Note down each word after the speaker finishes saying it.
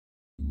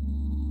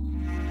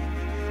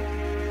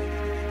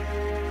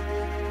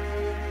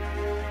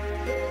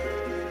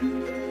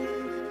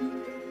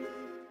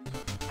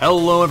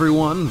Hello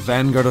everyone,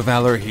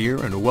 VanguardOfValor here,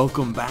 and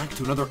welcome back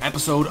to another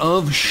episode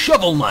of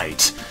Shovel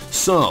Knight!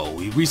 So,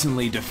 we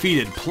recently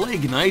defeated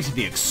Plague Knight,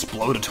 the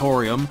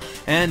Explodatorium,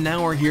 and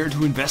now we're here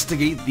to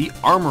investigate the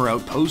Armor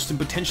Outpost and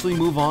potentially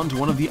move on to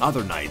one of the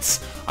other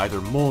knights,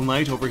 either Mole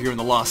Knight over here in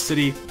the Lost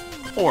City,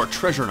 or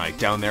Treasure Knight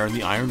down there in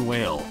the Iron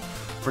Whale.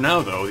 For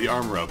now though, the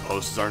Armor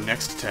Outpost is our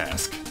next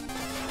task.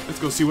 Let's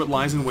go see what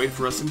lies in wait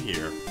for us in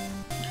here.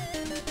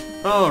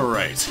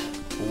 Alright,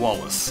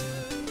 Wallace.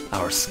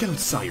 Our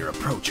scouts saw your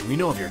approach and we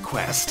know of your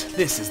quest.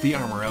 This is the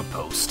Armor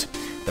Outpost.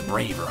 The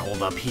brave are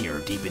holed up here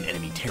deep in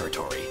enemy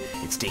territory.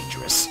 It's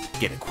dangerous.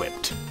 Get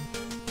equipped.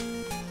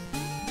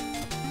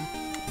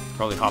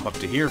 Probably hop up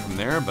to here from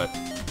there, but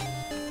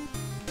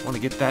I want to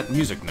get that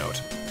music note.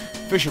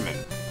 Fisherman.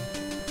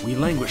 We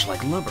languish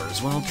like lubbers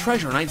while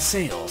Treasure Knight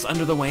sails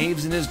under the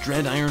waves in his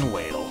dread iron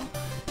whale.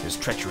 His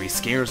treachery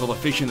scares all the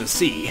fish in the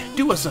sea.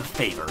 Do us a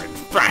favor and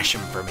thrash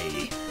him for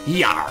me.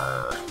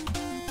 Yarr!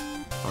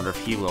 I wonder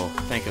if he will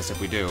thank us if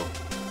we do.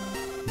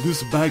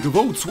 This bag of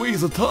oats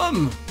weighs a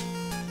ton!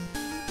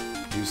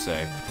 You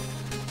say.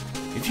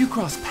 If you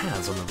cross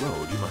paths on the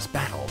road, you must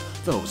battle.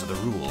 Those are the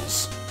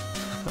rules.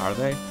 Are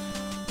they?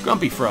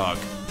 Grumpy Frog.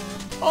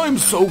 I'm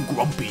so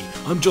grumpy.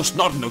 I'm just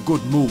not in a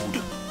good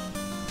mood.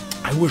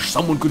 I wish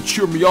someone could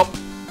cheer me up.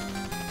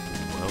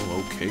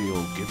 Well, okay,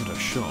 I'll give it a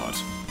shot.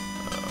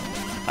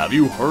 Have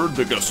you heard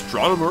the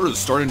gastronomer is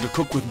starting to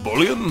cook with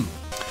bouillon?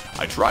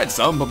 I tried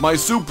some, but my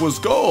soup was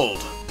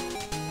gold.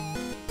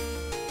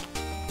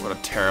 What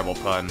a terrible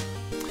pun.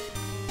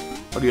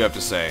 What do you have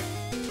to say?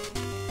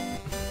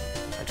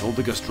 I told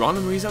the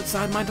gastronomer he's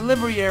outside my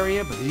delivery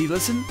area, but did he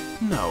listen?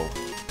 No.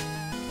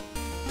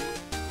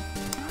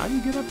 How do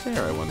you get up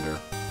there, I wonder?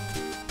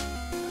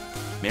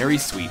 Merry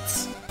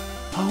Sweets.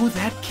 Oh,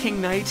 that King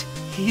Knight.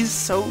 He's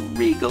so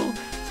regal.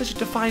 Such a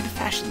defined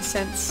fashion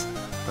sense.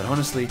 But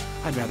honestly,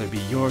 I'd rather be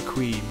your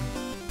queen.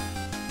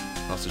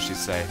 What else does she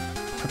say?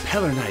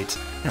 Propeller Knight.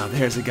 Now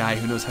there's a guy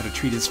who knows how to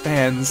treat his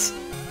fans.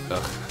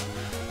 Ugh.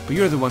 But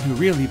you're the one who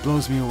really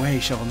blows me away,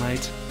 Shovel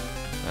Knight.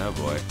 Oh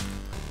boy.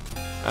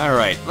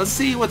 Alright, let's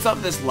see what's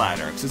up this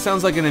ladder, because it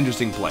sounds like an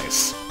interesting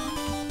place.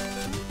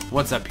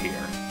 What's up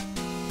here?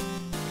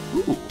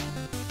 Ooh.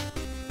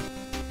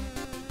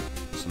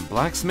 Some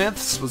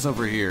blacksmiths? What's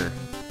over here?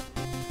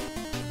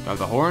 Got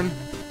the horn?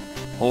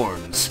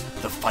 Horns,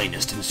 the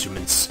finest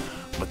instruments,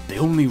 but they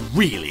only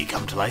really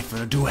come to life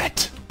in a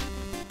duet.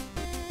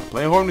 I'll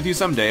play a horn with you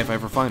someday if I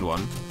ever find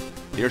one.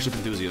 The airship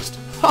enthusiast.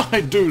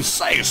 I do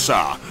say,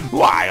 sir.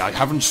 Why, I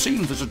haven't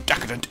seen such a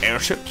decadent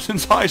airship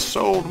since I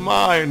sold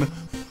mine.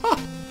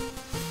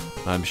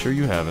 I'm sure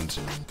you haven't.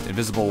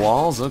 Invisible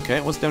walls? Okay,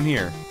 what's down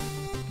here?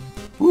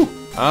 Woo!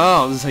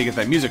 Oh, this is how you get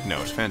that music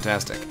note.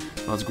 Fantastic.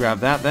 Let's grab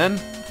that then.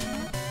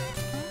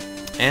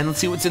 And let's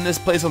see what's in this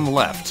place on the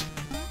left.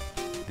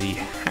 The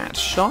hat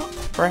shop,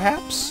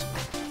 perhaps?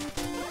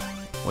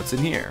 What's in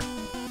here?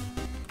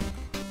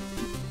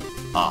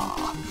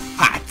 Ah,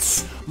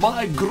 hats!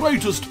 My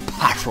greatest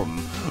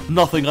passion!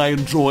 Nothing I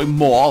enjoy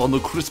more than the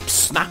crisp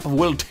snap of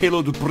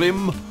well-tailored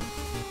brim.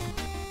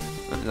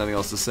 Nothing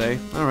else to say?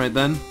 Alright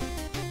then.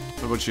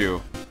 What about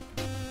you?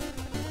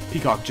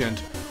 Peacock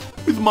Gent.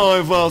 With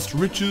my vast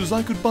riches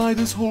I could buy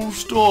this whole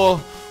store,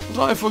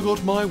 but I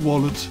forgot my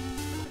wallet.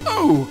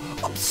 Oh,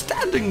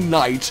 upstanding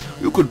knight!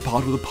 You could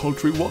part with a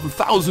paltry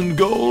 1,000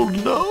 gold,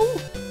 no?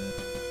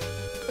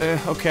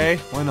 Okay,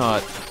 why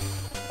not?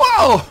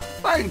 Wow!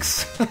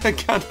 Thanks! I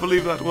can't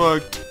believe that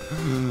worked.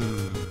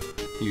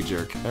 You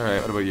jerk.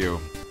 Alright, what about you?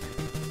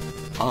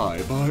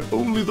 I buy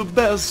only the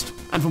best,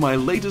 and for my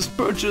latest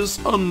purchase,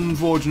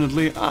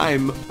 unfortunately,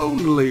 I'm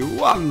only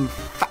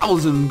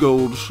 1,000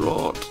 gold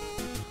short.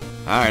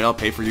 Alright, I'll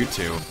pay for you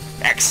too.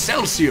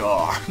 Excelsior!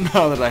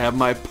 Now that I have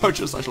my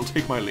purchase, I shall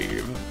take my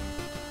leave.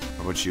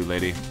 What about you,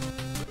 lady?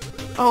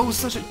 Oh,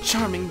 such a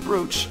charming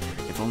brooch.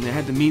 If only I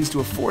had the means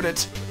to afford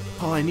it.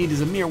 All I need is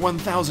a mere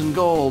 1,000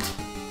 gold.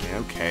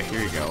 Okay,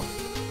 here you go.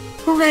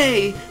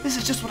 Hooray! This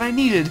is just what I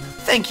needed.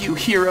 Thank you,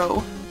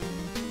 hero.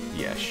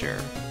 Yeah, sure.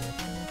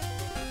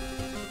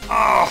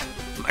 Ah,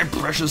 my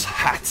precious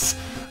hats.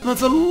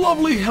 That's a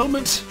lovely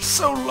helmet.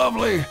 So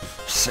lovely.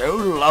 So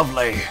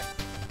lovely.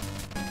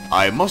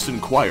 I must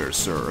inquire,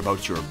 sir,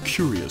 about your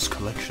curious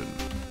collection.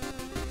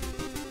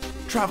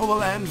 Travel the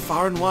land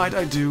far and wide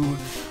I do.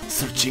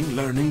 Searching,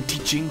 learning,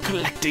 teaching,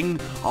 collecting.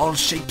 All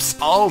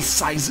shapes, all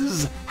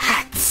sizes.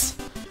 Hats.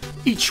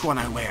 Each one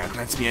I wear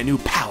grants me a new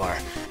power,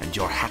 and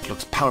your hat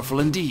looks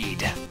powerful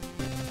indeed.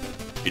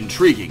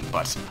 Intriguing,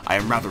 but I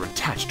am rather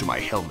attached to my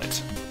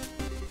helmet.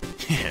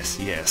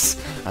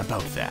 Yes,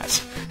 about that.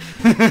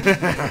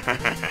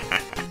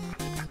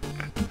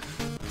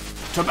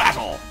 To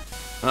battle!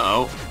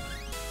 Uh-oh.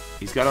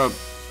 He's got a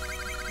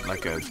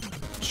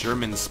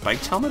German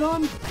spiked helmet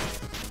on?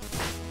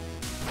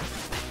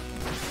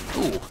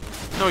 Ooh.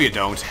 No you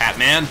don't, Hat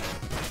Man.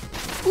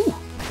 Ooh.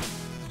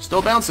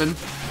 Still bouncing.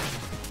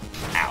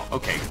 Ow,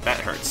 okay, that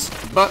hurts.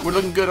 But we're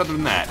looking good other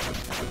than that.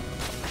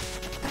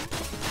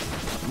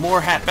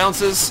 More hat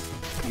bounces.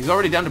 He's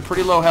already down to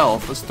pretty low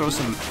health. Let's throw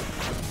some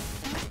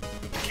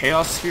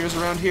chaos spheres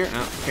around here?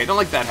 No. Okay, don't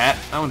like that hat.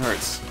 That one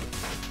hurts.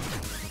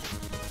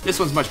 This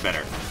one's much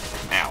better.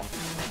 Ow.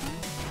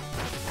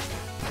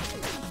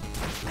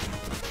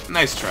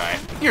 Nice try.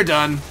 You're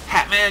done.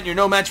 Hat man, you're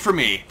no match for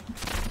me.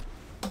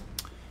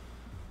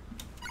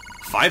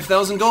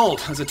 5,000 gold.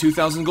 That's a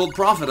 2,000 gold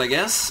profit, I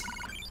guess.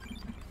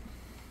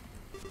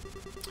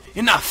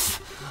 Enough!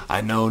 I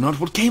know not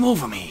what came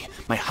over me.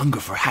 My hunger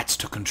for hats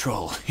took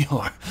control.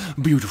 Your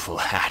beautiful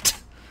hat.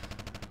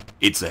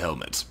 It's a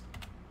helmet.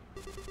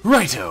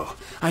 Righto!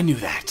 I knew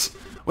that.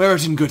 Wear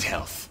it in good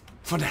health.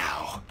 For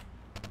now.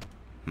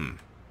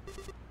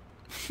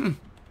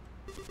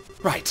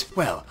 Right,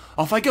 well,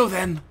 off I go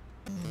then.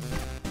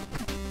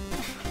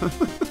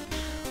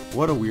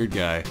 What a weird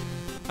guy.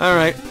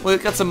 Alright, well,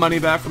 we got some money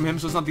back from him,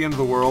 so it's not the end of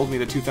the world.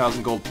 Made a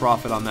 2,000 gold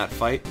profit on that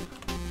fight.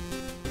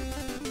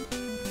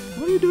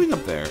 What are you doing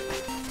up there?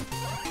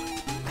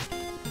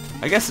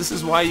 I guess this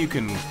is why you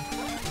can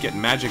get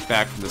magic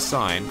back from the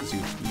sign, because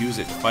you use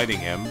it fighting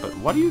him, but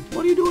what are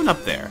you doing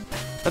up there?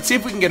 Let's see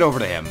if we can get over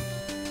to him.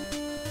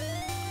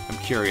 I'm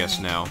curious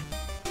now.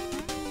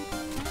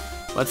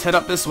 Let's head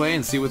up this way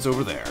and see what's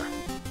over there.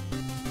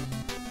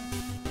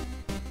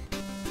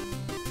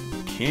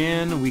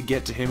 Can we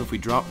get to him if we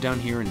drop down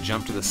here and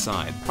jump to the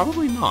side?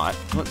 Probably not.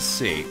 Let's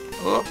see.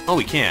 Oh,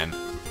 we can.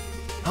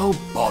 Oh,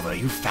 bother,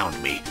 you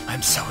found me.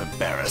 I'm so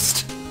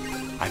embarrassed.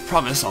 I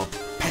promise I'll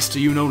pester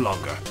you no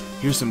longer.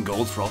 Here's some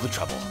gold for all the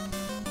trouble.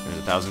 There's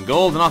 1,000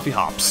 gold, and off he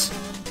hops.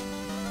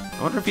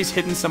 I wonder if he's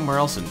hidden somewhere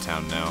else in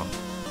town now.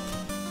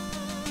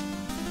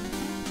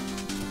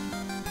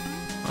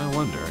 I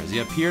wonder, is he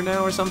up here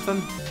now or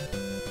something?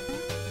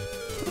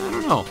 I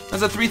don't know.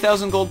 That's a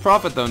 3,000 gold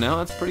profit though now.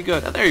 That's pretty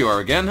good. Oh, there you are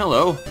again.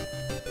 Hello.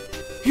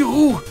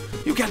 You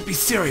can't be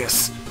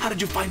serious. How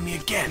did you find me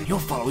again? You're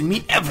following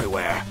me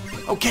everywhere.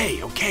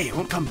 Okay, I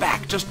won't come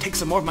back. Just take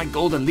some more of my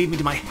gold and lead me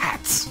to my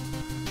hats.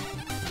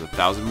 There's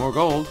 1,000 more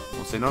gold.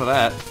 Won't say none of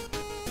that.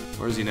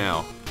 Where is he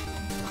now?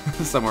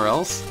 Somewhere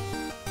else?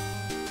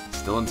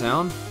 Still in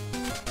town?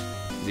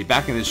 Is he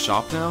back in his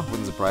shop now?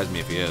 Wouldn't surprise me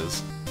if he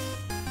is.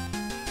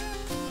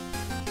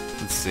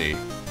 Let's see.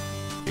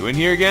 You in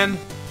here again?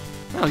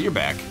 Oh, you're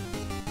back.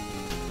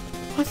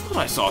 I thought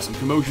I saw some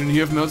commotion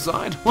here from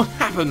outside. What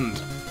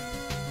happened?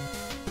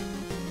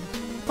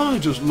 I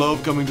just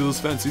love coming to this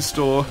fancy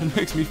store. It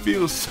makes me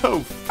feel so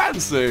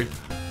fancy.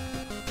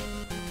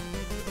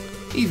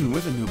 Even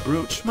with a new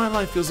brooch, my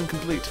life feels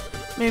incomplete.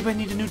 Maybe I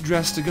need a new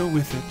dress to go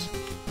with it.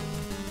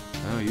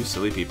 Oh, you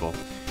silly people.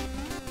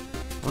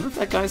 I wonder if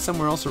that guy's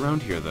somewhere else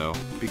around here, though.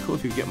 It'd be cool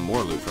if you could get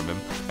more loot from him.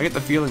 I get the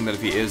feeling that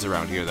if he is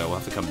around here, though, we'll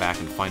have to come back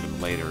and find him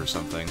later or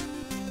something.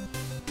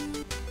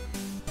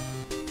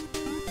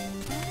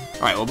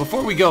 Alright, well,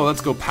 before we go,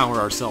 let's go power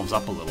ourselves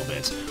up a little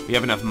bit. We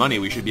have enough money,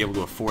 we should be able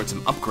to afford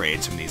some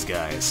upgrades from these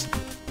guys.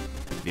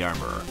 The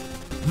armor.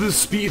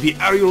 This be the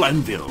aerial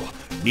anvil.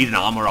 Need an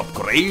armor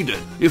upgrade?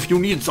 If you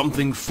need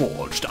something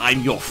forged,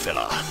 I'm your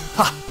filler.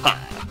 Ha ha!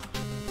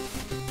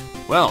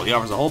 Well, he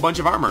offers a whole bunch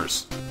of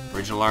armors.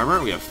 Original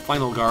armor, we have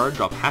Final Guard,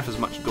 drop half as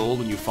much gold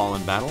when you fall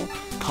in battle.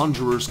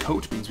 Conjurer's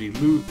Coat means we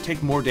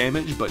take more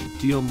damage, but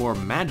deal more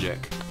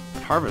magic.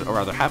 Harvest, or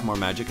rather have more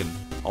magic and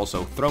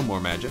also throw more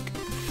magic.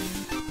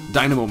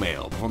 Dynamo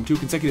Mail. Perform 2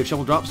 consecutive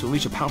shovel drops to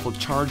unleash a powerful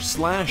charge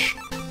slash.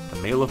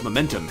 The Mail of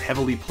Momentum.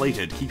 Heavily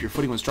plated. Keep your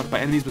footing when struck by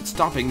enemies, but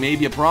stopping may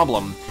be a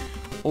problem.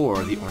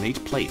 Or the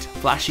Ornate Plate.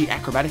 Flashy,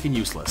 acrobatic, and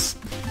useless.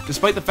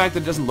 Despite the fact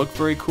that it doesn't look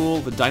very cool,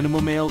 the Dynamo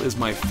Mail is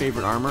my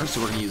favorite armor, so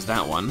we're going to use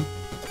that one.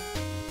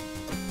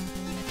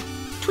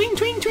 Twing,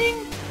 twing,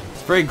 twing!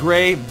 It's very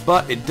gray,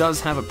 but it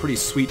does have a pretty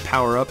sweet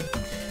power-up.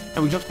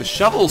 And we jump to the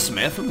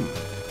Shovelsmith.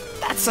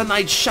 That's a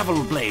nice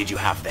shovel blade you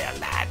have there,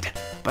 lad.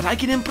 But I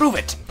can improve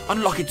it.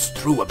 Unlock its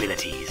true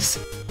abilities.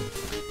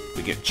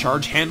 We get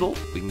Charge Handle,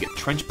 we can get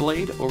Trench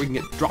Blade, or we can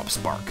get Drop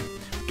Spark.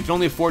 We can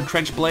only afford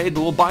Trench Blade,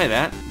 but we'll buy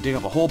that. Dig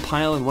up a whole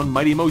pile in one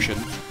mighty motion.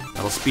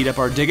 That'll speed up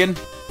our digging.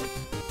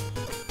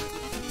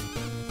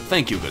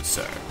 Thank you, good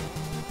sir.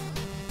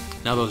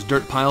 Now those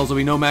dirt piles will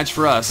be no match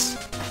for us.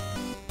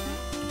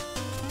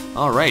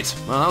 Alright,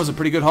 well that was a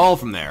pretty good haul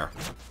from there.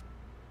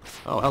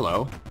 Oh,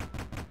 hello.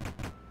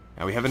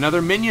 Now we have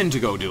another minion to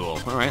go duel.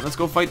 Alright, let's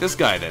go fight this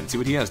guy then, see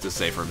what he has to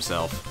say for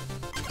himself.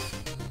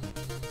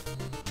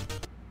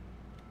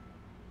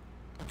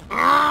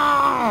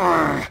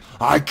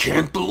 I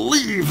can't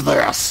believe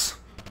this!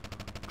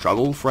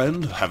 Trouble,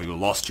 friend? Have you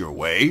lost your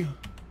way?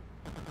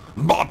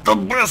 Bought the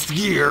best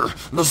gear,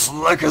 the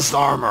slickest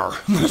armor,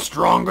 the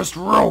strongest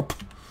rope.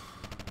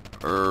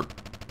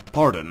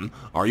 Pardon,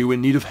 are you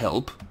in need of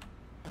help?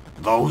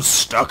 Those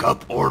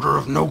stuck-up Order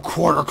of No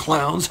Quarter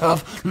clowns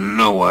have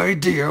no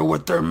idea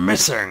what they're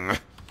missing.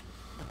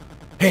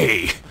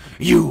 Hey,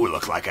 you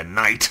look like a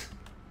knight.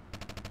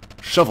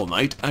 Shovel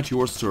Knight at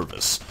your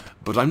service,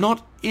 but I'm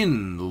not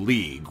in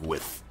league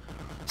with...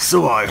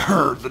 So I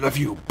heard that if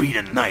you beat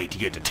a knight,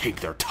 you get to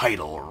take their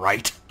title,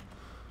 right?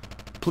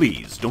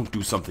 Please, don't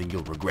do something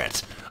you'll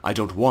regret. I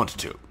don't want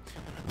to.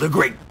 The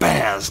Great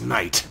Baz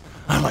Knight.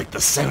 I like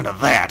the sound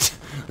of that.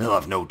 They'll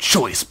have no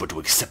choice but to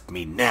accept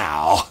me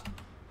now.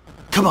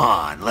 Come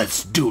on,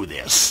 let's do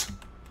this.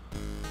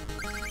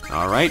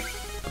 Alright,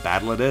 a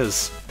battle it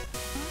is.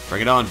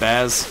 Bring it on,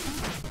 Baz.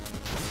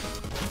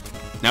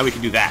 Now we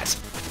can do that.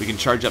 We can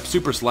charge up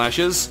super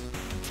slashes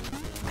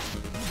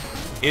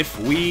if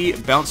we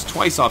bounce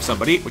twice off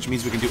somebody, which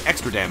means we can do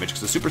extra damage,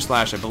 because the super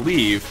slash, I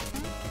believe,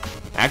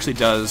 actually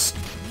does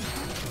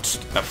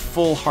a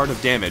full heart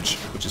of damage,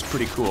 which is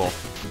pretty cool.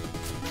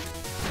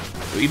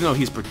 So even though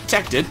he's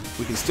protected,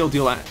 we can still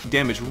deal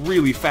damage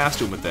really fast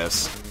to him with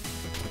this.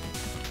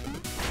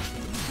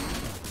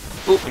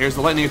 Oh, here's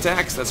the lightning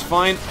attacks. That's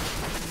fine.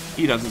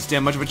 He doesn't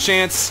stand much of a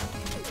chance.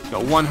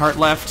 Got 1 heart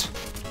left.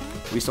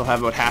 We still have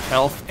about half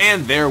health.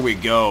 And there we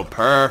go.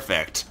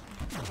 Perfect.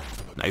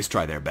 Nice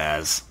try there,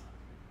 Baz.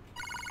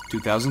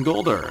 2,000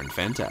 gold earned.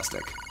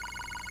 Fantastic.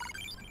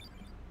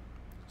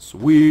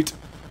 Sweet.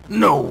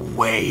 No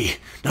way.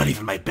 Not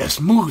even my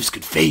best moves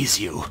could faze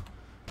you.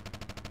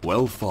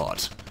 Well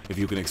fought. If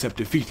you can accept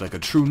defeat like a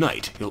true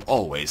knight, you'll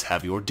always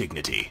have your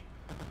dignity.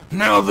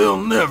 Now they'll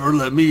never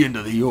let me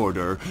into the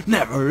order.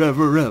 Never,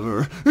 ever,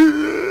 ever.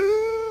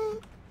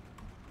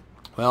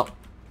 Well,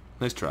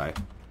 nice try.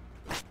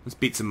 Let's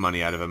beat some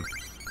money out of him.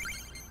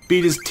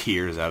 Beat his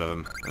tears out of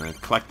him. And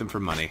collect them for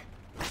money.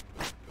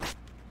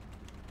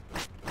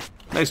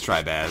 Nice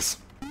try, Baz.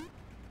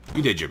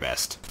 You did your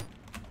best.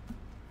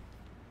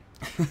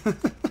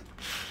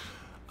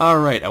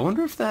 Alright, I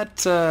wonder if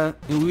that,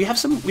 we have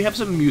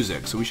some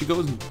music, so we should go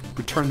and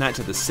return that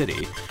to the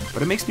city.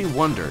 But it makes me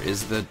wonder,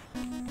 is the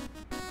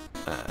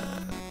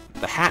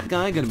hat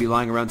guy gonna be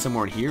lying around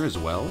somewhere in here as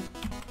well?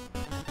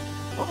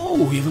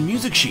 Oh, we have a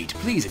music sheet.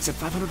 Please accept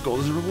 500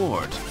 gold as a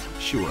reward.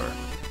 Sure.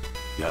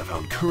 You have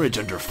found courage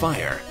under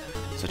fire.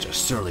 Such a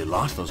surly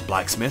lot, those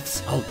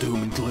blacksmiths, all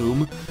doom and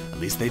gloom. At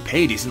least they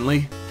pay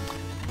decently.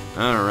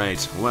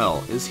 Alright,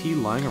 well, is he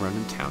lying around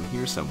in town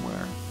here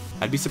somewhere?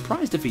 I'd be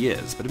surprised if he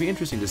is, but it'd be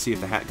interesting to see if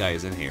the hat guy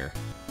is in here.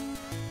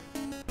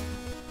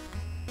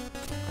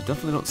 I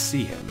definitely don't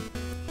see him.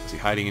 Is he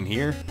hiding in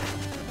here?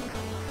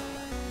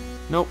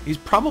 Nope, he's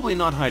probably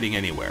not hiding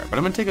anywhere, but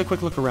I'm gonna take a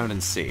quick look around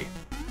and see.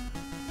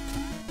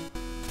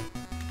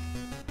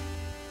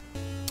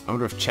 I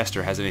wonder if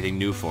Chester has anything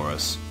new for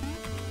us.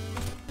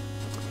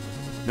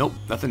 Nope,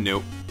 nothing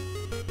new.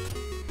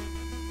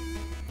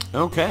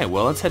 Okay,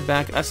 well, let's head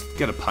back. Let's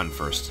get a pun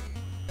first.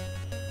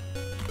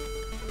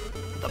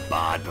 The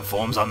bard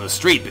performs on the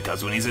street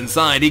because when he's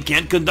inside, he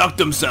can't conduct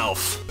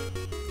himself.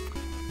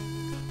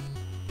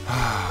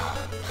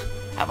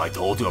 Have I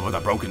told you about the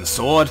broken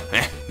sword?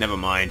 Never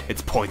mind.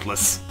 It's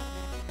pointless.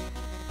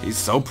 He's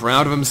so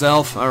proud of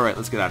himself. Alright,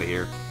 let's get out of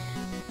here.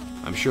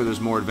 I'm sure there's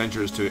more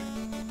adventures to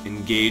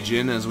engage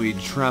in as we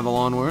travel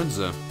onwards.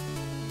 I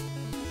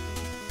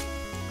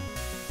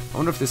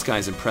wonder if this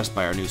guy's impressed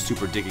by our new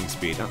super digging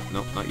speed. Oh,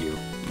 no, not you.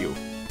 You.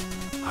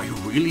 Are you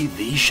really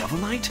the Shovel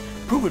Knight?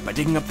 Prove it by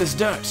digging up this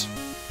dirt.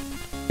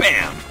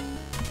 Bam!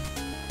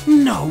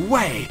 No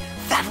way!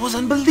 That was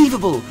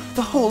unbelievable!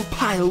 The whole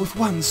pile with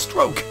one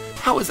stroke!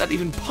 How is that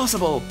even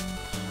possible?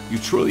 You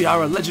truly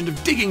are a legend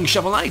of digging,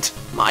 Shovel Knight!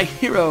 My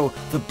hero,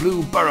 the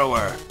Blue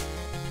Burrower!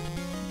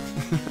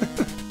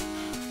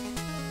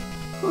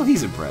 Well,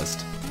 he's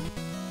impressed.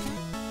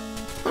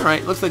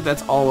 Alright, looks like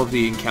that's all of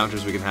the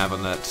encounters we can have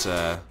on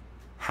that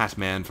Hat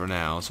Man for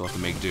now, so I'll have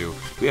to make do.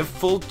 We have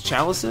full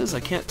chalices? I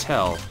can't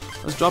tell.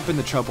 Let's drop in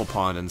the Trouble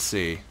Pond and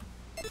see.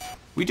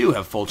 We do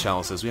have full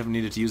chalices. We haven't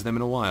needed to use them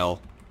in a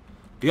while.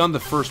 Beyond the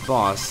first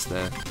boss,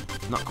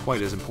 not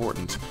quite as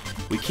important.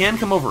 We can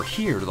come over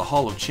here to the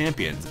Hall of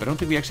Champions, but I don't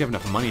think we actually have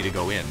enough money to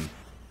go in.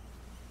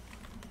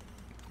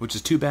 Which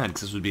is too bad,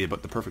 because this would be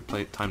about the perfect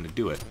time to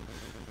do it.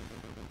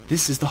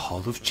 This is the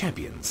Hall of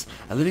Champions,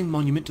 a living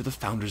monument to the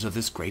founders of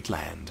this great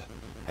land.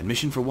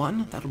 Admission for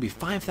one, that'll be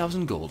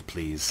 5,000 gold,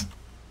 please.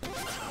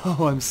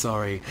 Oh, I'm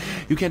sorry.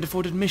 You can't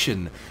afford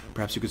admission.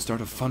 Perhaps you could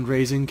start a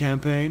fundraising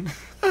campaign?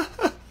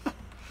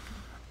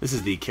 This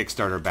is the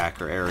Kickstarter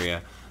backer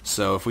area.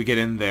 So if we get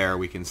in there,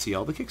 we can see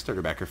all the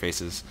Kickstarter backer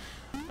faces.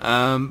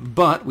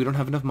 But we don't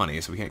have enough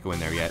money, so we can't go in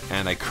there yet.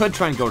 And I could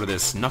try and go to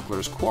this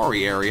Knuckler's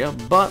Quarry area,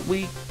 but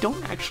we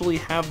don't actually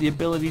have the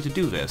ability to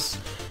do this.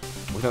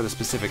 Without a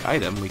specific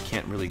item, we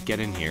can't really get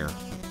in here.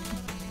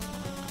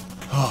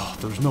 Oh,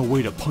 there's no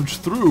way to punch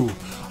through.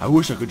 I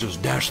wish I could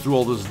just dash through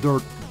all this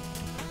dirt.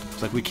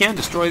 It's like we can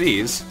destroy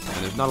these,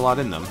 and there's not a lot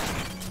in them.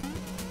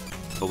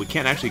 But we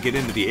can't actually get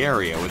into the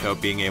area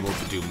without being able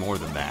to do more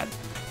than that.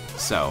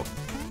 So,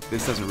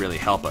 this doesn't really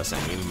help us,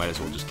 and we might as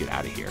well just get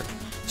out of here.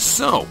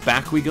 So,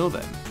 back we go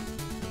then.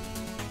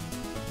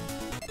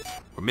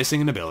 We're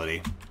missing an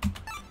ability.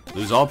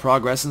 Lose all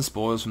progress and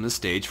spoils from this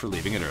stage for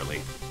leaving it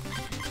early.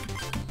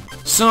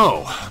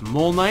 So,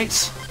 Mole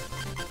Knight.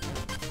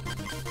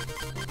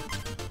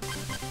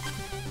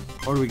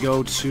 Or do we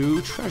go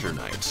to Treasure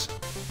Knight?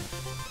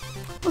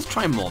 Let's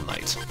try Mole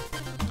Knight.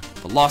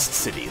 The Lost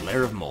City,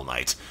 Lair of Mole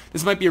Knight.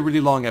 This might be a really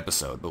long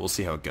episode, but we'll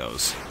see how it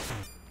goes.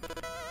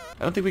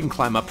 I don't think we can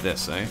climb up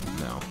this, eh?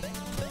 No.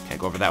 Can't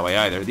go over that way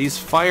either. These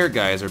fire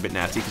guys are a bit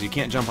nasty because you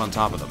can't jump on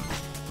top of them.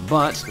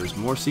 But there's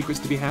more secrets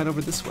to be had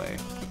over this way.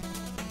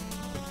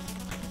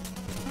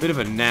 Bit of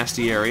a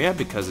nasty area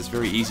because it's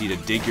very easy to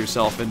dig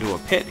yourself into a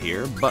pit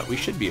here, but we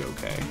should be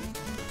okay.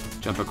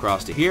 Jump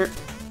across to here.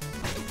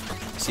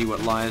 See what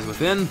lies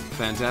within.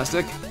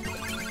 Fantastic.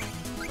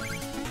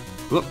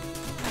 Whoop.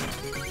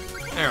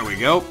 There we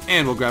go.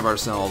 And we'll grab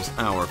ourselves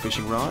our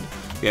fishing rod.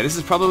 Yeah, this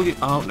is probably...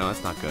 Oh, no,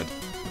 that's not good.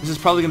 This is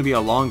probably going to be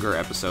a longer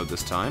episode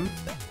this time.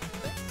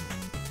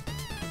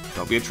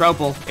 Don't be a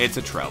trouble. It's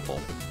a trouble.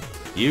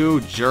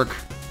 You jerk.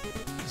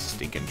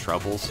 Stinking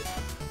troubles.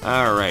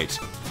 Alright.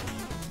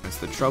 That's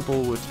the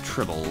trouble with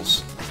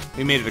tribbles.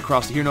 We made it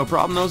across to here, no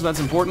problem though, so that's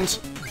important.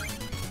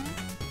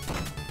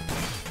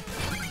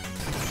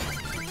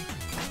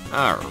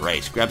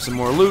 Alright, grab some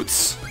more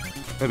loots.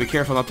 Gotta be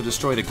careful not to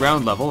destroy the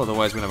ground level,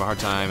 otherwise we're gonna have a hard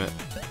time...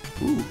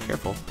 Ooh,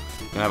 careful.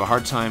 Gonna have a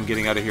hard time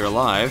getting out of here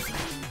alive.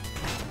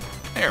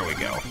 There we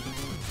go.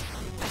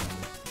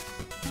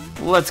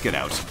 Let's get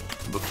out,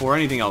 before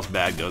anything else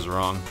bad goes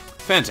wrong.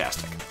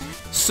 Fantastic.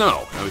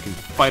 So, now we can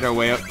fight our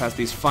way out past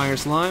these fire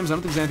slimes. I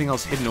don't think there's anything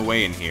else hidden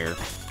away in here.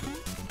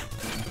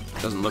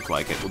 Doesn't look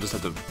like it. We'll just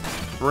have to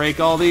break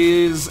all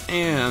these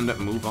and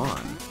move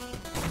on.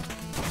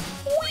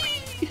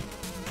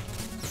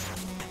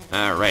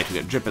 Alright, we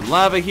got dripping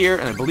lava here,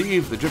 and I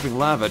believe the dripping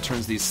lava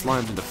turns these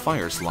slimes into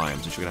fire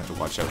slimes, which we're gonna have to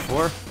watch out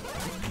for.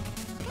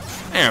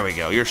 There we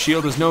go. Your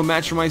shield is no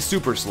match for my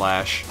super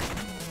slash.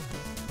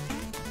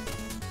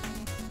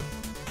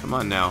 Come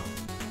on now.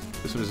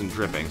 This one isn't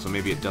dripping, so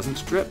maybe it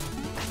doesn't drip.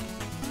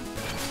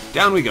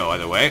 Down we go,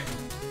 either way.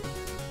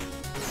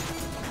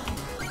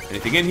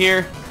 Anything in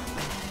here?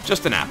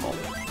 Just an apple.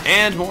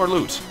 And more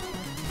loot.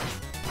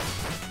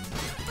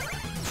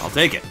 I'll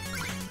take it.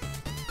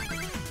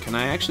 Can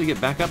I actually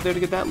get back up there to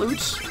get that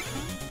loot?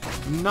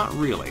 Not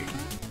really.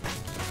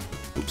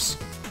 Oops.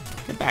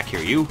 Get back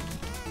here, you.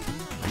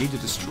 I need to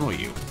destroy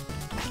you.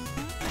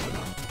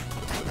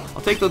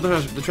 I'll take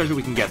the treasure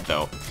we can get,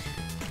 though.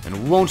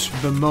 And won't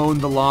bemoan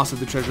the loss of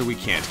the treasure we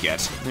can't get.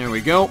 There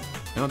we go.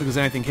 I don't think there's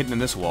anything hidden in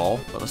this wall,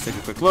 but let's take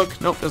a quick look.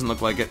 Nope, doesn't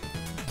look like it.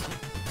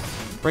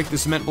 Break the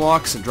cement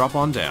blocks and drop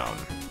on down.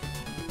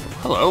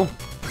 Hello.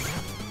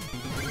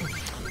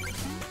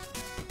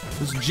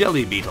 This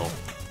jelly beetle.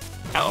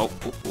 Ow.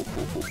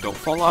 Oh, don't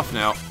fall off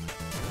now.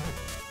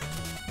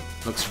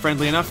 Looks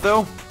friendly enough,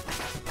 though.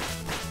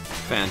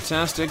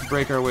 Fantastic.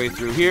 Break our way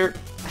through here.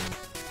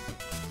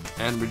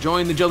 And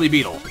rejoin the jelly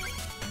beetle.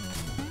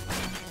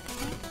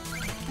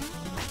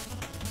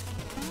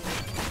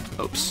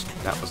 Oops.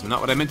 That was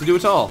not what I meant to do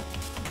at all.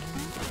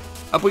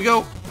 Up we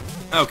go.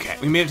 Okay,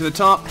 we made it to the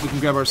top. We can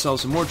grab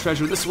ourselves some more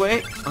treasure this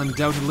way,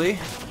 undoubtedly.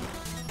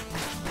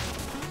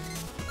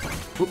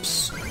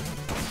 Oops.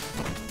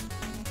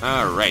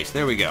 Alright,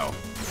 there we go.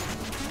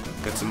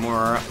 Got some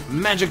more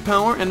magic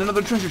power and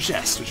another treasure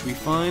chest, which we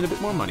find a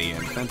bit more money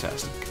in.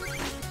 Fantastic.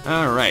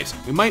 Alright,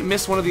 we might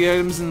miss one of the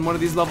items in one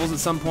of these levels at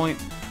some point,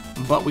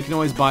 but we can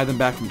always buy them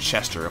back from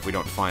Chester if we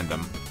don't find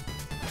them.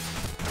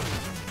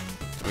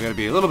 So we gotta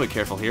be a little bit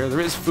careful here. There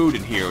is food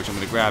in here, which I'm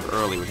gonna grab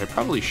early, which I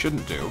probably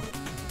shouldn't do.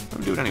 I'm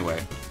gonna do it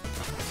anyway.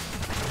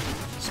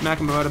 Smack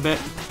him about a bit.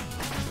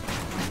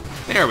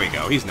 There we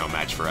go, he's no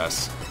match for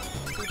us.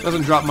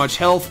 Doesn't drop much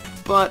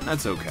health, but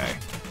that's okay.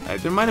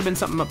 There might have been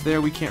something up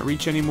there we can't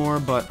reach anymore,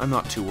 but I'm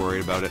not too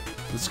worried about it.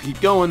 Let's keep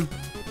going.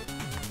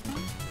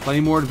 Plenty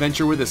more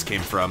adventure where this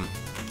came from.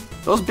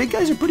 Those big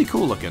guys are pretty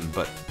cool looking,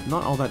 but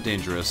not all that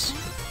dangerous.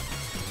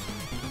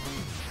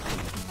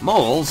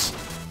 Moles?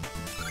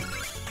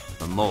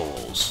 The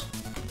moles.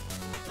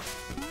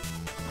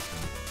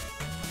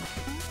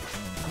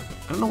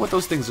 I don't know what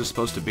those things are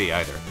supposed to be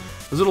either.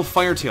 Those little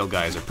firetail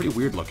guys are pretty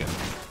weird looking.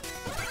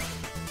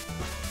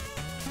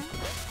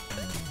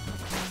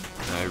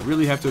 I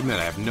really have to admit,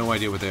 I have no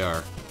idea what they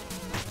are.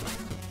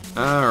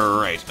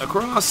 Alright,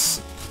 across.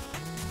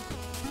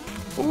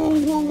 Whoa,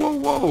 whoa, whoa,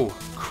 whoa.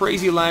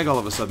 Crazy lag all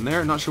of a sudden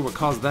there. Not sure what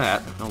caused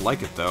that. I don't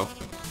like it, though.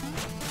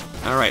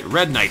 Alright,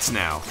 Red Knights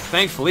now.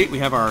 Thankfully, we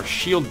have our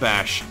shield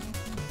bash.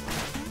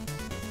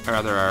 Or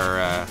rather,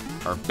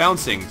 our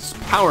bouncing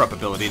power-up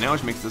ability now,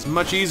 which makes this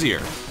much easier.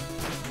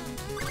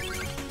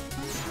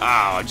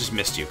 Oh, I just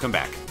missed you. Come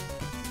back.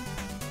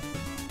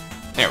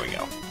 There we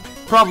go.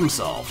 Problem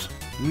solved.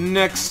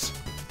 Next.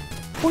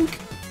 Boink.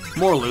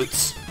 More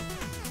loots.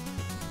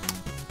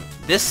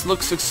 This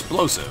looks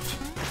explosive.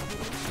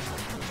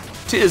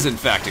 'Tis, in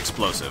fact,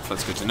 explosive.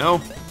 That's good to know.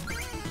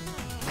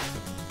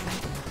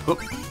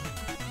 Whoop.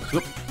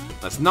 Whoop.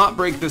 Let's not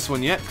break this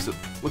one yet, because it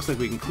looks like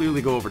we can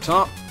clearly go over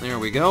top. There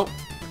we go.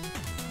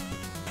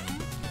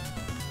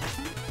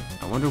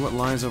 I wonder what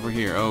lies over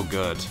here. Oh,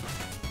 good.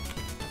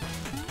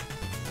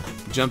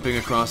 Jumping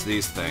across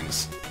these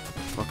things.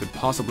 What could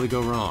possibly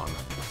go wrong?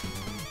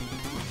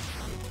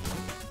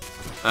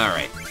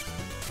 Alright.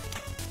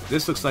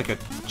 This looks like a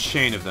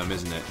chain of them,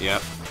 isn't it?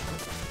 Yep.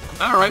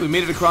 Alright, we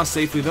made it across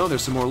safely, though.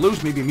 There's some more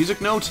loot. Maybe a music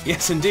note?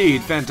 Yes,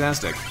 indeed.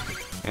 Fantastic.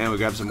 And we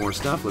grabbed some more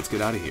stuff. Let's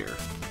get out of here.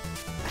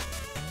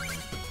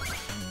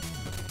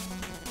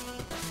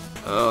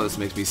 Oh, this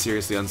makes me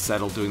seriously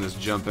unsettled doing this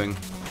jumping.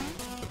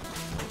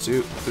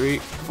 2, 3,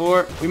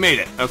 4. We made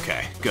it.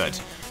 Okay, good.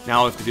 Now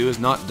all we have to do is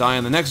not die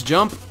on the next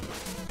jump.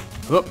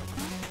 Whoop.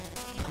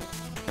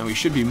 And we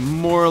should be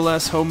more or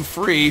less home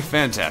free.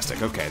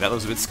 Fantastic. Okay, that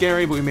was a bit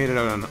scary, but we made it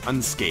out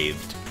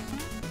unscathed.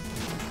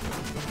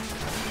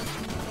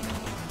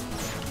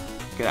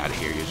 Get out of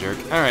here, you jerk.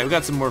 Alright, we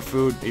got some more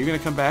food. Are you gonna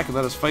come back and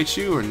let us fight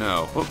you, or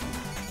no? Oh,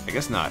 I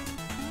guess not.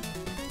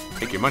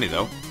 Take your money,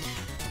 though.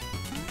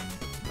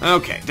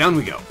 Okay, down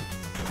we go.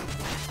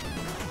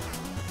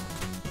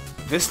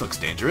 This looks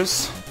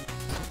dangerous.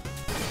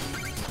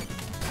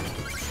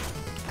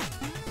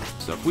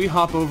 So if we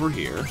hop over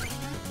here,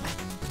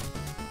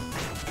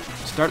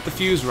 start the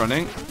fuse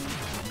running,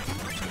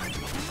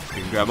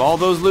 we can grab all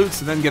those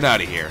loots and then get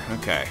out of here.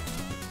 Okay.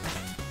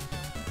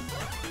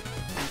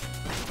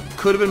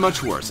 Could have been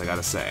much worse, I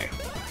gotta say.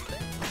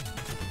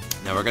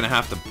 Now we're gonna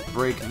have to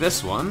break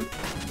this one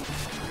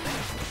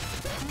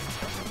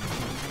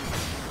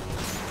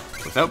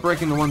without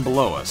breaking the one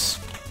below us.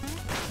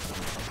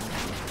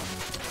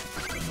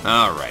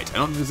 Alright, I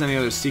don't think there's any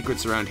other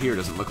secrets around here,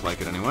 doesn't look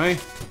like it anyway.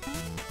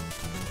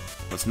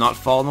 Let's not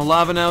fall in the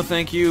lava now,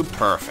 thank you.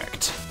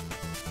 Perfect.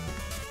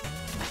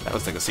 That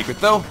looks like a secret,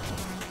 though.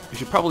 We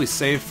should probably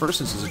save first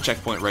since there's a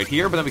checkpoint right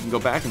here, but then we can go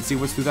back and see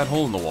what's through that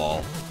hole in the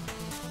wall.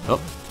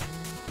 Oh.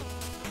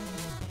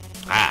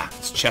 Ah,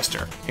 it's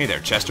Chester. Hey there,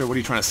 Chester, what are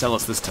you trying to sell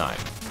us this time?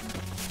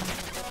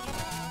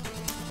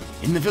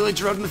 In the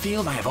village or out in the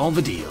field, I have all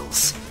the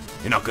deals.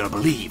 You're not gonna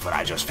believe what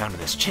I just found in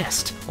this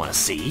chest. Wanna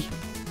see?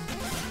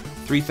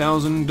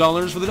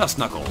 $3,000 for the Dust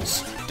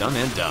Knuckles. Done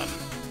and done.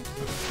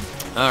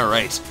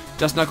 Alright.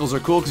 Dust Knuckles are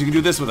cool because you can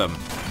do this with them.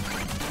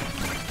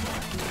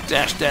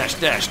 Dash, dash,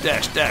 dash,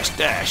 dash, dash,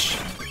 dash.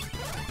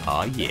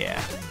 Aw,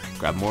 yeah.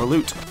 Grab more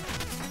loot.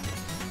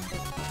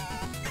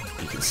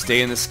 You can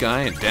stay in the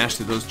sky and dash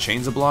through those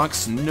chains of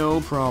blocks, no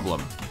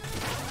problem.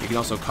 You can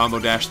also combo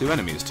dash through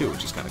enemies too,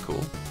 which is kind of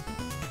cool.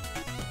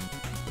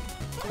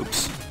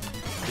 Oops.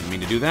 Didn't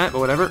mean to do that, but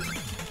whatever.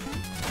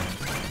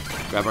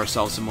 Grab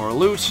ourselves some more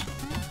loot.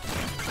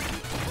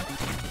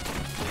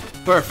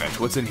 Perfect.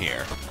 What's in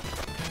here?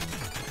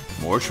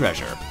 More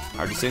treasure.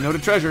 Hard to say no to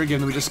treasure,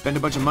 given that we just spend a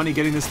bunch of money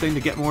getting this thing to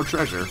get more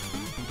treasure.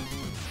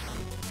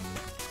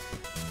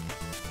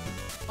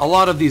 A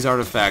lot of these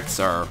artifacts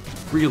are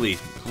really,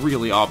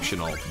 really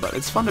optional, but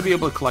it's fun to be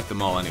able to collect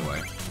them all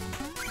anyway.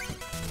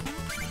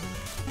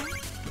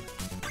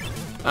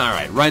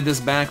 Alright, ride this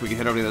back. We can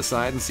head over to the other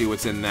side and see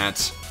what's in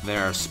that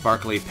there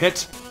sparkly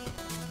pit.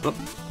 Oop.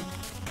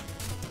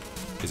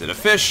 Is it a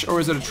fish or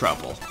is it a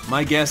trouble?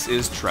 My guess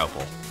is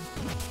trouble.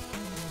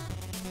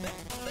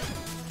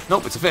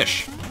 Nope, it's a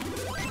fish.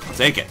 I'll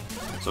take it.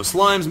 So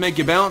slimes make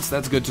you bounce,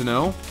 that's good to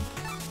know.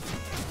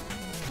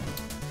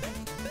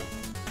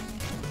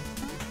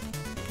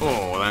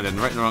 Oh, I landed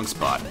right in the wrong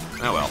spot.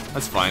 Oh well,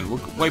 that's fine.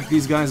 We'll wipe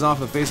these guys off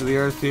the face of the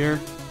earth here.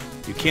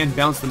 You can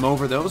bounce them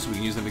over though, so we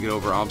can use them to get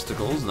over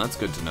obstacles, and that's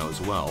good to know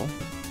as well.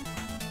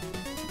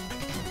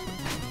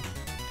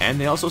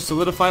 And they also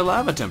solidify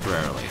lava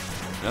temporarily.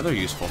 Another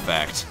useful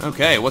fact.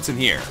 Okay, what's in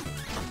here?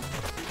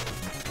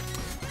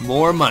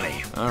 More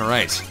money.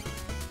 Alright.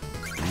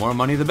 The more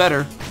money, the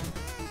better.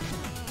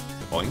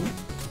 Boing.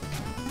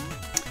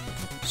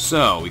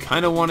 So, we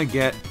kind of want to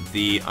get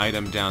the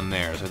item down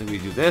there. So I think we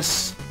do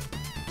this.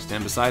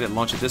 Stand beside it and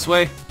launch it this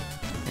way.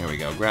 There we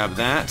go. Grab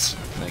that.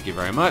 Thank you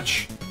very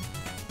much.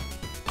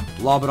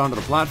 Lob it onto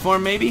the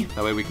platform, maybe.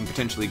 That way we can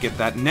potentially get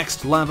that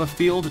next lava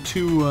field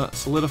to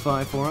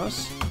solidify for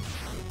us.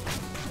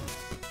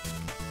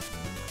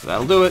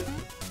 That'll do it.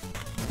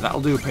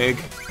 That'll do, pig.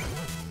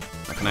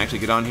 I can actually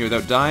get on here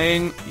without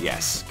dying.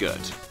 Yes, good.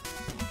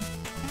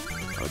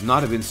 I would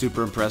not have been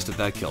super impressed if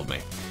that killed me.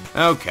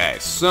 Okay,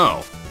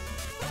 so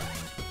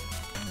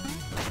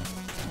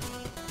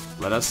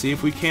let us see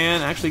if we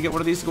can actually get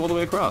one of these to go all the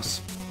way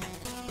across.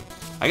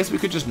 I guess we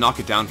could just knock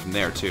it down from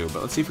there too,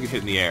 but let's see if we can hit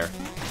it in the air.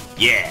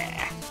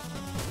 Yeah!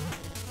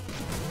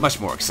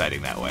 Much more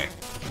exciting that way.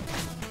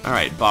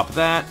 Alright, bop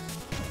that.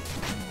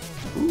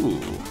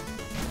 Ooh.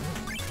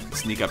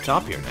 Sneak up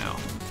top here now.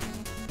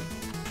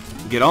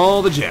 Get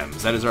all the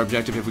gems. That is our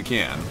objective if we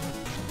can.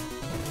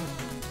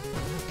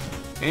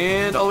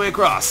 And all the way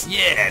across.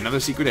 Yeah, another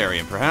secret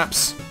area,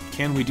 perhaps.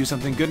 Can we do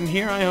something good in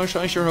here? I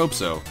sure hope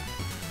so.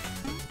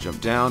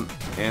 Jump down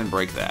and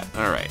break that.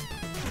 Alright.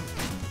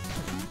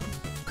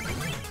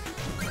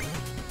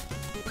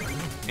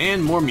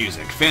 And more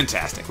music.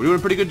 Fantastic. We're doing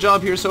a pretty good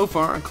job here so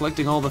far,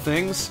 collecting all the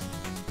things.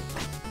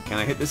 Can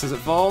I hit this as it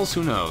falls?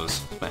 Who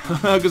knows?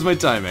 How goes my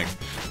timing?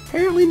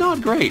 Apparently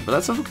not great, but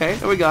that's okay.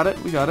 Oh, we got it.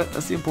 We got it.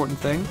 That's the important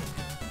thing.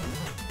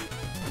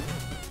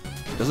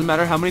 Doesn't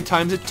matter how many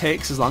times it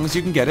takes, as long as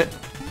you can get it.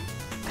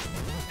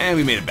 And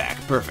we made it back.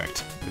 Perfect.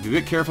 Have to be a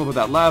bit careful with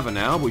that lava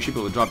now, but we should be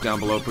able to drop down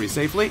below pretty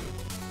safely.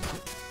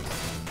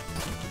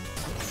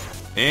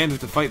 And we have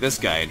to fight this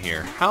guy in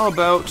here. How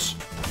about...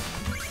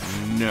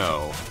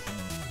 No.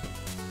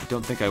 I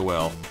don't think I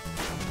will.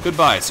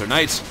 Goodbye, Sir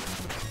Knight.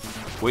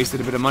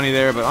 Wasted a bit of money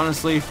there, but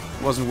honestly,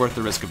 it wasn't worth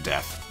the risk of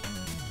death.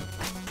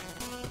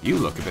 You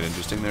look a bit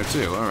interesting there,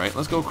 too. Alright,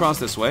 let's go across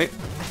this way.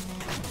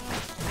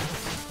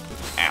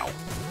 Ow.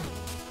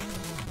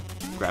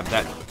 Grab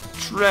that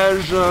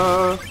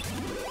treasure.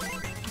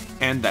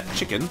 And that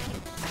chicken.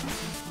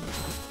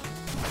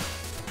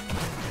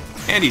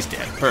 And he's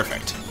dead.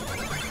 Perfect.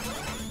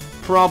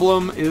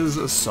 Problem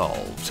is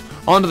solved.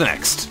 On to the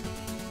next.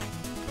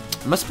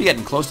 Must be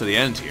getting close to the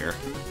end here.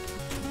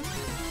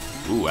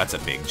 Ooh, that's a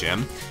big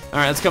gem.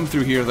 Alright, let's come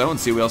through here, though, and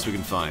see what else we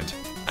can find.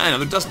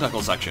 Another Dust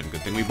Knuckle section.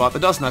 Good thing we bought the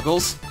Dust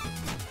Knuckles.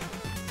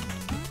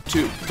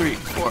 2, 3,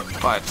 4,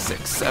 5,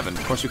 6, 7.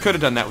 Of course, we could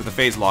have done that with the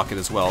Phase Locket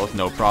as well, with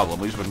no problem.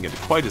 We just wouldn't get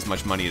quite as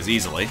much money as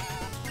easily.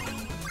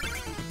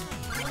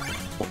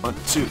 1,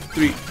 2,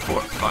 3,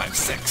 4, 5,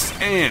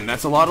 6. And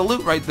that's a lot of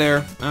loot right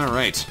there.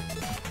 Alright.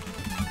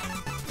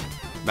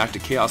 Back to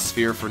Chaos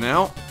Sphere for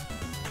now.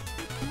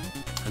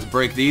 Let's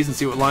break these and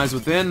see what lies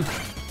within.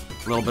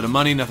 A little bit of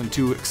money, nothing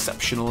too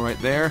exceptional right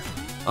there.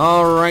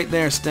 Alright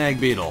there, Stag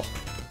Beetle.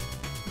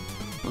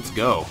 Let's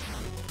go.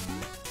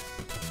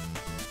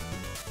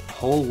 A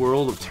whole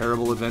world of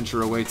terrible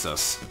adventure awaits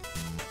us.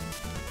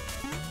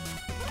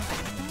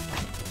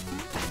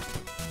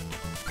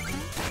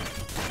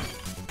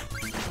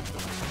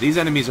 These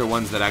enemies are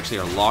ones that actually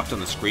are locked on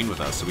the screen with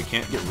us, so we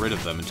can't get rid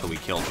of them until we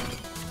kill them.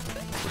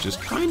 Which is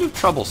kind of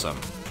troublesome.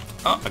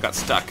 Oh, I got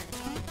stuck.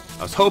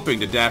 I was hoping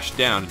to dash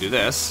down to do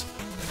this.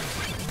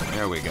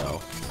 There we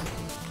go.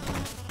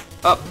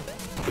 Up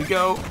we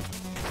go.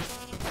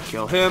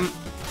 Kill him.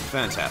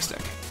 Fantastic.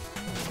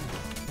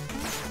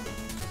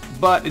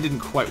 But it didn't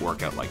quite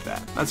work out like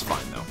that. That's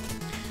fine,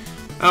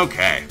 though.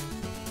 Okay.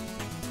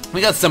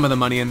 We got some of the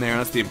money in there.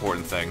 That's the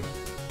important thing.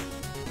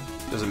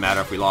 Doesn't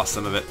matter if we lost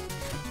some of it.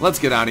 Let's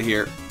get out of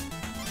here.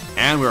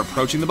 And we're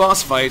approaching the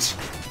boss fight.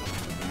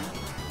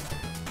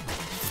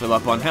 Fill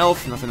up on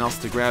health. Nothing else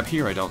to grab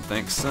here, I don't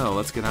think. So,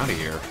 let's get out of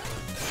here.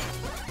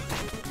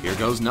 Here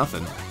goes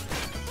nothing.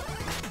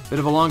 Bit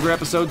of a longer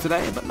episode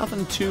today, but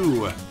nothing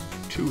too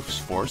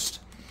forced.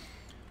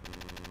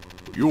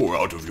 You're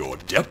out of your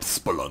depth,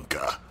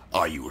 Spelunker.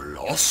 Are you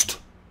lost?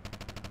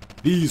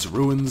 These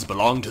ruins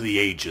belong to the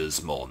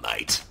ages, Mole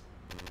Knight.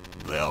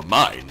 They're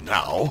mine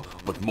now,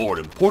 but more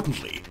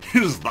importantly,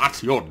 is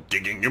that your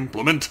digging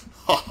implement?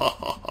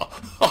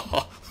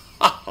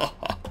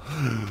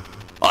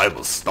 I'm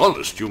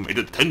astonished you made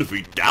it 10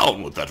 feet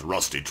down with that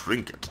rusty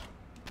trinket.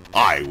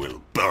 I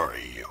will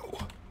bury you.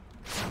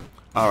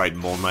 Alright,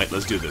 Mole Knight,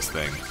 let's do this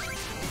thing.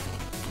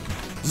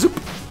 Zoop!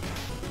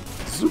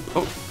 Zoop!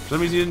 Oh, for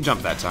some reason you didn't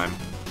jump that time.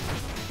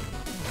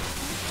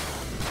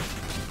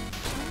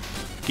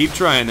 Keep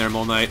trying there,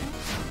 Mole Knight.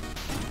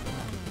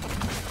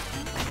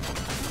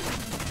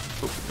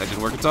 Oh, that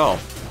didn't work at all.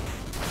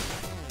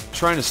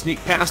 Trying to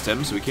sneak past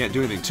him so he can't do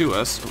anything to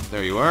us. Oh,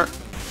 there you are.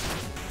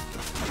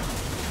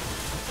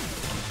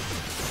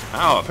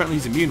 Oh, apparently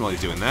he's immune while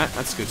he's doing that.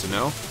 That's good to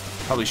know.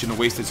 Probably shouldn't have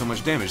wasted so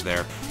much damage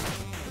there.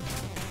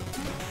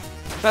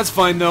 That's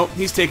fine, though.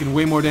 He's taking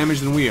way more damage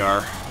than we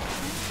are.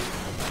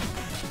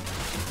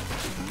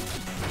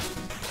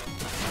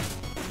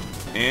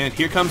 And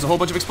here comes a whole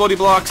bunch of exploding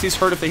blocks. He's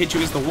hurt if they hit you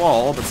against the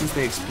wall, but since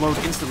they explode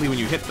instantly when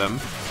you hit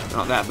them, they're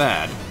not that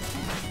bad.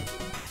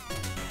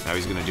 Now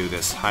he's gonna do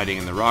this hiding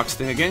in the rocks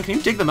thing again. Can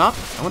you dig them up?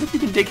 I wonder if you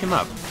can dig him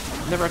up.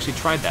 I've never actually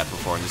tried that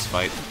before in this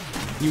fight.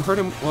 Can you hurt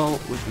him? Well,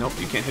 nope,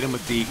 you can't hit him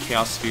with the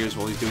Chaos Spheres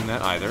while he's doing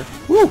that either.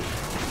 Woo!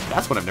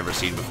 That's what I've never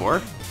seen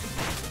before.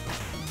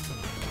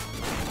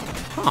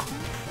 Huh.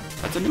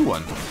 That's a new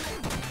one.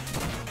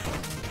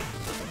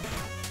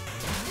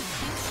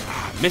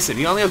 Miss him.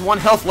 He only has 1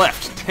 health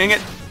left. Dang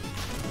it.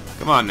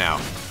 Come on now.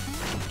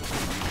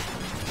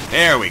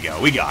 There we go.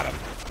 We got him.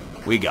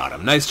 We got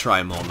him. Nice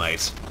try, Mole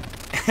Knight.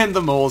 And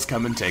the moles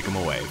come and take him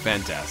away.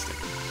 Fantastic.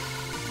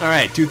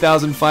 Alright,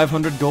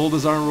 2,500 gold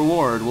is our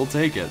reward. We'll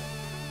take it.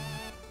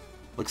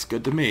 Looks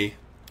good to me.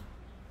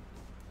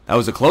 That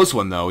was a close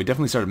one, though. We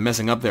definitely started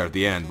messing up there at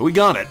the end, but we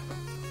got it.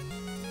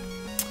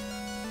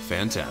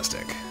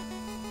 Fantastic.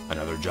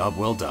 Another job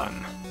well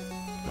done.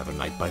 Another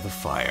night by the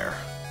fire.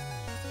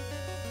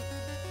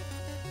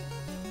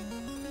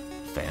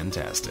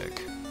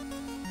 Fantastic.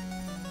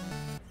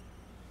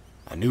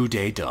 A new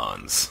day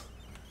dawns.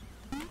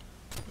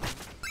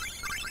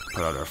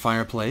 Put out our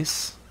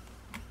fireplace,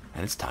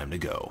 and it's time to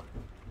go.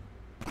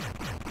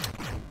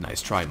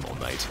 Nice try, Mole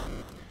Knight.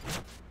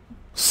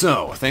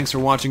 So, thanks for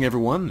watching,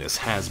 everyone. This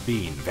has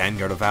been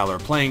Vanguard of Valor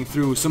playing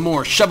through some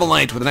more Shovel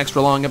Knight with an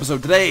extra long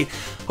episode today.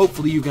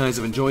 Hopefully you guys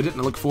have enjoyed it,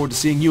 and I look forward to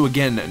seeing you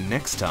again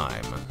next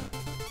time.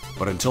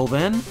 But until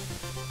then,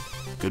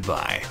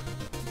 goodbye.